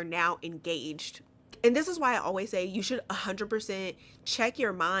Diana are now engaged. And this is why I always say you should 100% check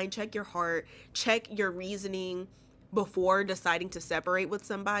your mind, check your heart, check your reasoning before deciding to separate with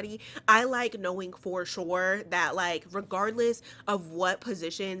somebody. I like knowing for sure that, like, regardless of what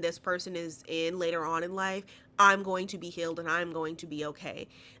position this person is in later on in life, I'm going to be healed and I'm going to be okay.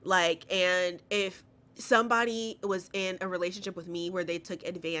 Like, and if somebody was in a relationship with me where they took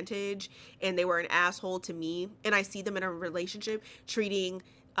advantage and they were an asshole to me, and I see them in a relationship treating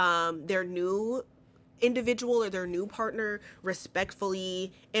their new individual or their new partner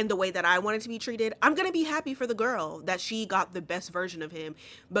respectfully in the way that I wanted to be treated, I'm gonna be happy for the girl that she got the best version of him,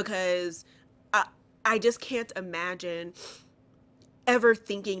 because I just can't imagine ever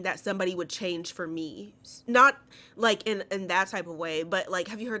thinking that somebody would change for me. Not like in that type of way, but like,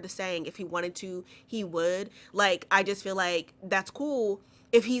 have you heard the saying, if he wanted to, he would? Like, I just feel like that's cool.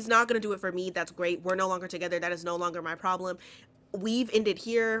 If he's not going to do it for me, that's great. We're no longer together. That is no longer my problem. We've ended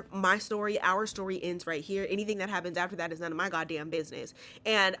here. My story, our story ends right here. Anything that happens after that is none of my goddamn business.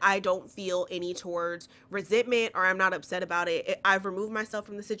 And I don't feel any towards resentment, or I'm not upset about it. I've removed myself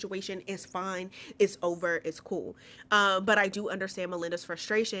from the situation. It's fine. It's over. It's cool. But I do understand Melinda's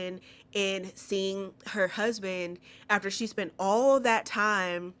frustration in seeing her husband, after she spent all that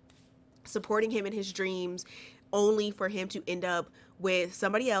time supporting him in his dreams, only for him to end up with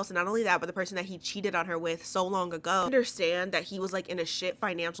somebody else. And not only that, but the person that he cheated on her with so long ago. I understand that he was like in a shit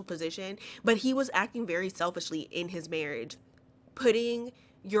financial position, but he was acting very selfishly in his marriage. Putting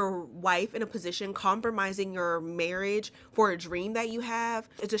your wife in a position, compromising your marriage for a dream that you have,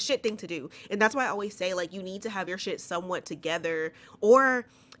 it's a shit thing to do. And that's why I always say, like, you need to have your shit somewhat together, or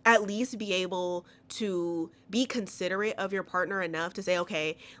at least be able to be considerate of your partner enough to say,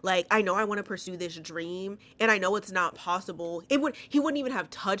 okay, like, I know I want to pursue this dream and I know it's not possible. He wouldn't even have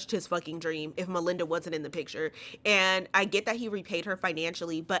touched his fucking dream if Melinda wasn't in the picture. And I get that he repaid her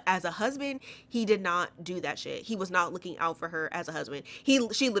financially, but as a husband, he did not do that shit. He was not looking out for her as a husband. She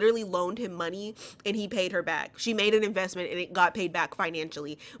literally loaned him money and he paid her back. She made an investment and it got paid back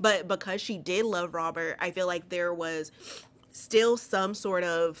financially. But because she did love Robert, I feel like there was still some sort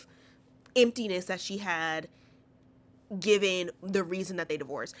of emptiness that she had, given the reason that they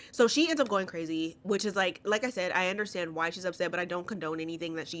divorced. So she ends up going crazy, which is like I said, I understand why she's upset, but I don't condone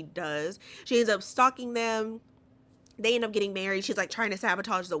anything that she does. She ends up stalking them. They end up getting married. She's like trying to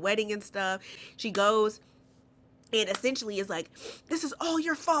sabotage the wedding and stuff. She goes and essentially is like, this is all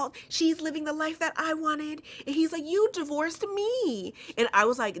your fault. She's living the life that I wanted. And he's like, you divorced me. And I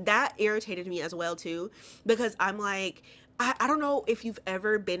was like, that irritated me as well too, because I'm like, I don't know if you've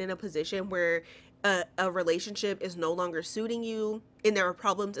ever been in a position where a relationship is no longer suiting you and there are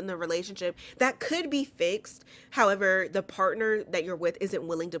problems in the relationship that could be fixed. However, the partner that you're with isn't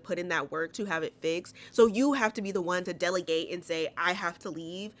willing to put in that work to have it fixed. So you have to be the one to delegate and say, I have to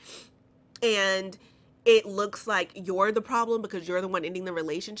leave. And it looks like you're the problem because you're the one ending the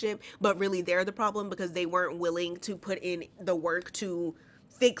relationship, but really they're the problem because they weren't willing to put in the work to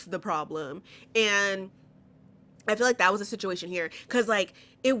fix the problem. And I feel like that was a situation here, because like,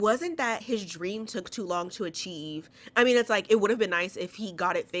 it wasn't that his dream took too long to achieve. I mean, it's like, it would have been nice if he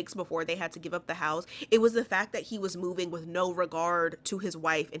got it fixed before they had to give up the house. It was the fact that he was moving with no regard to his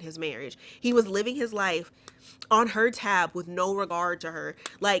wife and his marriage. He was living his life on her tab with no regard to her.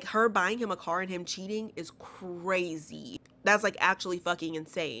 Like, her buying him a car and him cheating is crazy. That's like actually fucking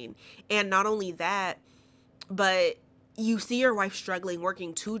insane. And not only that, but you see your wife struggling,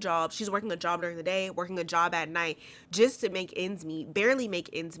 working 2 jobs. She's working a job during the day, working a job at night, just to make ends meet, barely make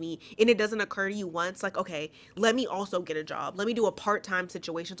ends meet. And it doesn't occur to you once, like, okay, let me also get a job. Let me do a part-time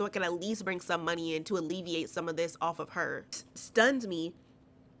situation so I can at least bring some money in to alleviate some of this off of her. Stuns me,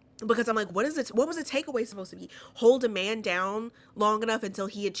 because I'm like, what was the takeaway supposed to be? Hold a man down long enough until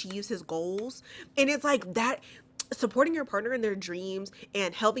he achieves his goals? And it's like that. Supporting your partner in their dreams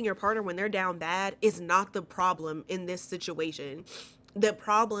and helping your partner when they're down bad is not the problem in this situation. The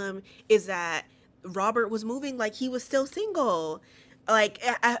problem is that Robert was moving like he was still single. Like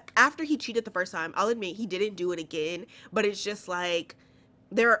after he cheated the first time, I'll admit he didn't do it again, but it's just like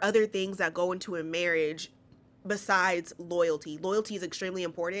there are other things that go into a marriage besides loyalty. Loyalty is extremely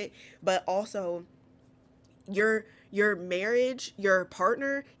important, but also your marriage, your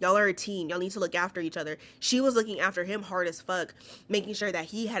partner, y'all are a team. Y'all need to look after each other. She was looking after him hard as fuck, making sure that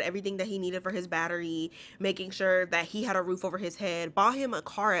he had everything that he needed for his battery, making sure that he had a roof over his head, bought him a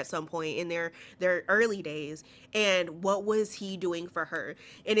car at some point in their early days. And what was he doing for her?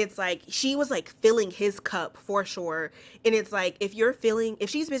 And it's like she was like filling his cup for sure. And it's like if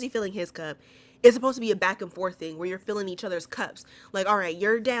she's busy filling his cup, it's supposed to be a back and forth thing where you're filling each other's cups. Like, all right,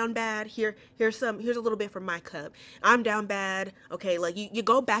 you're down bad. Here's a little bit from my cup. I'm down bad. Okay, like you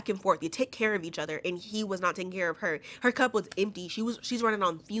go back and forth. You take care of each other, and he was not taking care of her. Her cup was empty. She's running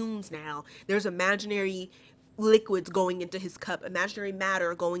on fumes now. There's imaginary liquids going into his cup, imaginary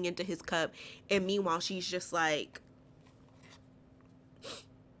matter going into his cup, and meanwhile she's like,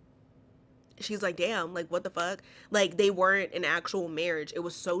 damn, like, what the fuck? Like, they weren't an actual marriage. It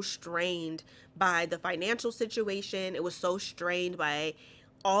was so strained by the financial situation. It was so strained by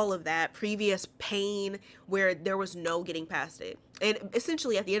all of that previous pain where there was no getting past it. And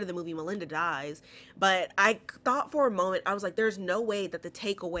essentially, at the end of the movie, Melinda dies. But I thought for a moment, I was like, there's no way that the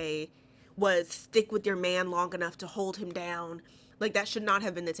takeaway was stick with your man long enough to hold him down. Like, that should not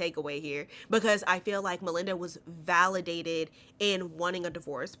have been the takeaway here, because I feel like Melinda was validated in wanting a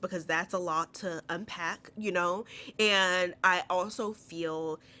divorce, because that's a lot to unpack, you know? And I also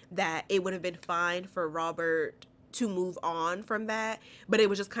feel that it would have been fine for Robert to move on from that, but it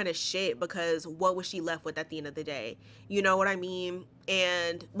was just kind of shit, because what was she left with at the end of the day? You know what I mean?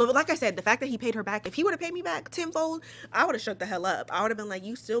 And but like I said, the fact that he paid her back, if he would have paid me back tenfold, I would have shut the hell up. I would have been like,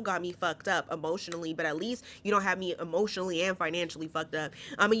 you still got me fucked up emotionally, but at least you don't have me emotionally and financially fucked up.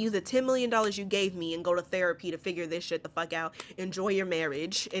 I'm gonna use the $10 million you gave me and go to therapy to figure this shit the fuck out. Enjoy your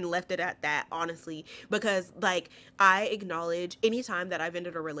marriage, and left it at that, honestly. Because like, I acknowledge anytime that I've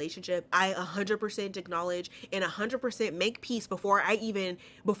ended a relationship, I 100% acknowledge and 100% make peace before I even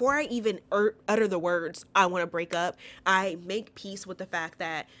utter the words I want to break up. I make peace with the fact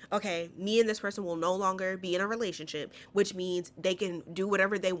that, okay, me and this person will no longer be in a relationship, which means they can do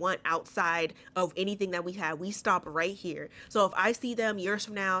whatever they want outside of anything that we have. We stop right here. So if I see them years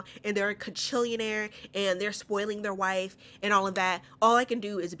from now and they're a cajillionaire and they're spoiling their wife and all of that, all I can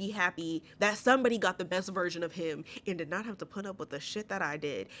do is be happy that somebody got the best version of him and did not have to put up with the shit that I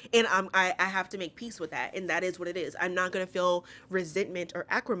did. And I have to make peace with that, and that is what it is. I'm not gonna feel resentment or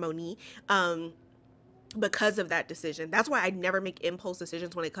acrimony because of that decision. That's why I never make impulse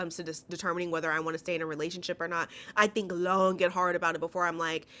decisions when it comes to determining whether I want to stay in a relationship or not. I think long and hard about it before I'm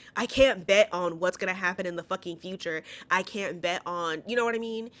like, I can't bet on what's going to happen in the fucking future. I can't bet on, you know what I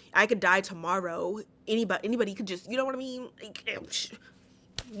mean? I could die tomorrow. Anybody could just, you know what I mean?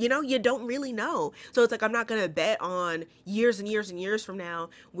 You know, you don't really know. So it's like, I'm not going to bet on years and years and years from now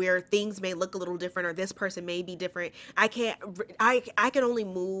where things may look a little different or this person may be different. I can only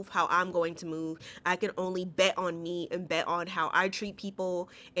move how I'm going to move. I can only bet on me and bet on how I treat people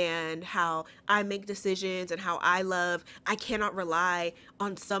and how I make decisions and how I love. I cannot rely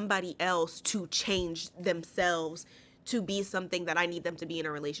on somebody else to change themselves to be something that I need them to be in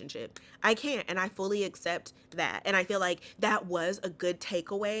a relationship. I can't, and I fully accept that. And I feel like that was a good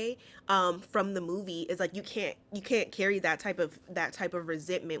takeaway from the movie, is like, you can't carry that type of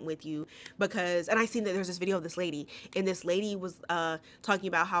resentment with you, because, and I seen that there's this video of this lady, and this lady was talking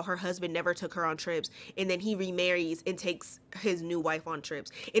about how her husband never took her on trips, and then he remarries and takes his new wife on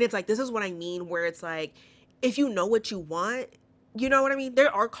trips. And it's like, this is what I mean, where it's like, if you know what you want, you know what I mean?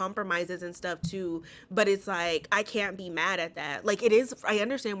 There are compromises and stuff too, but it's like, I can't be mad at that. Like, it is, I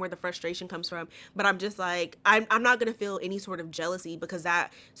understand where the frustration comes from, but I'm just like, I'm not going to feel any sort of jealousy, because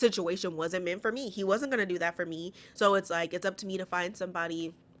that situation wasn't meant for me. He wasn't going to do that for me. So it's like, it's up to me to find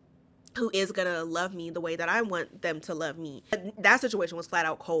somebody who is gonna love me the way that I want them to love me. That situation was flat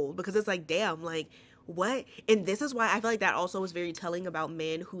out cold, because it's like, damn, like, what? And this is why I feel like that also is very telling about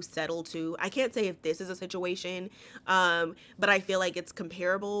men who settle too. I can't say if this is a situation, but I feel like it's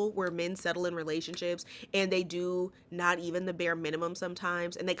comparable, where men settle in relationships and they do not even the bare minimum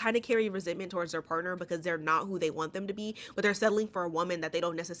sometimes, and they kind of carry resentment towards their partner because they're not who they want them to be, but they're settling for a woman that they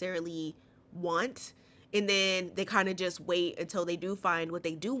don't necessarily want. and then they kind of just wait until they do find what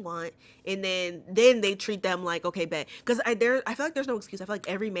they do want, and then they treat them like, okay, bet. Because I feel like there's no excuse. I feel like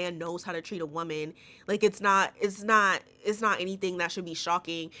every man knows how to treat a woman. Like it's not anything that should be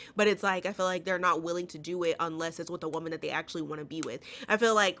shocking, but it's like I feel like they're not willing to do it unless it's with a woman that they actually want to be with. I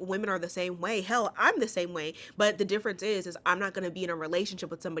feel like women are the same way. Hell, I'm the same way, but the difference is I'm not going to be in a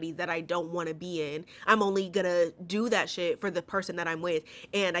relationship with somebody that I don't want to be in. I'm only going to do that shit for the person that I'm with,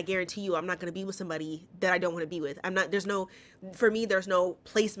 and I guarantee you I'm not going to be with somebody that I don't want to be with. I'm not there's no For me, there's no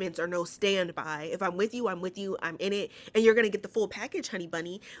placements or no standby. If I'm with you, I'm with you, I'm in it, and you're going to get the full package, honey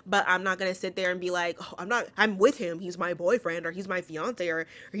bunny. But I'm not going to sit there and be like, oh, I'm with him, he's my boyfriend, or he's my fiance, or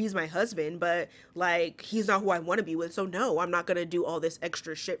he's my husband, but like he's not who I want to be with. So no, I'm not going to do all this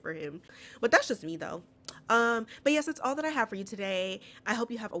extra shit for him. But that's just me though. But yes, that's all that I have for you today. I hope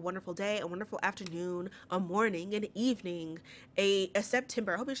you have a wonderful day, a wonderful afternoon, a morning, an evening, a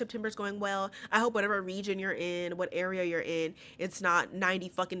September. I hope your September is going well. I hope whatever region you're in, what area you're in, it's not 90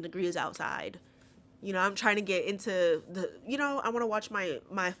 fucking degrees outside. You know, I'm trying to get into I want to watch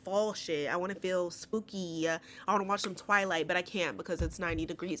my fall shit. I want to feel spooky. I want to watch some Twilight, but I can't because it's 90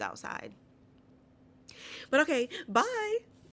 degrees outside. But okay, bye.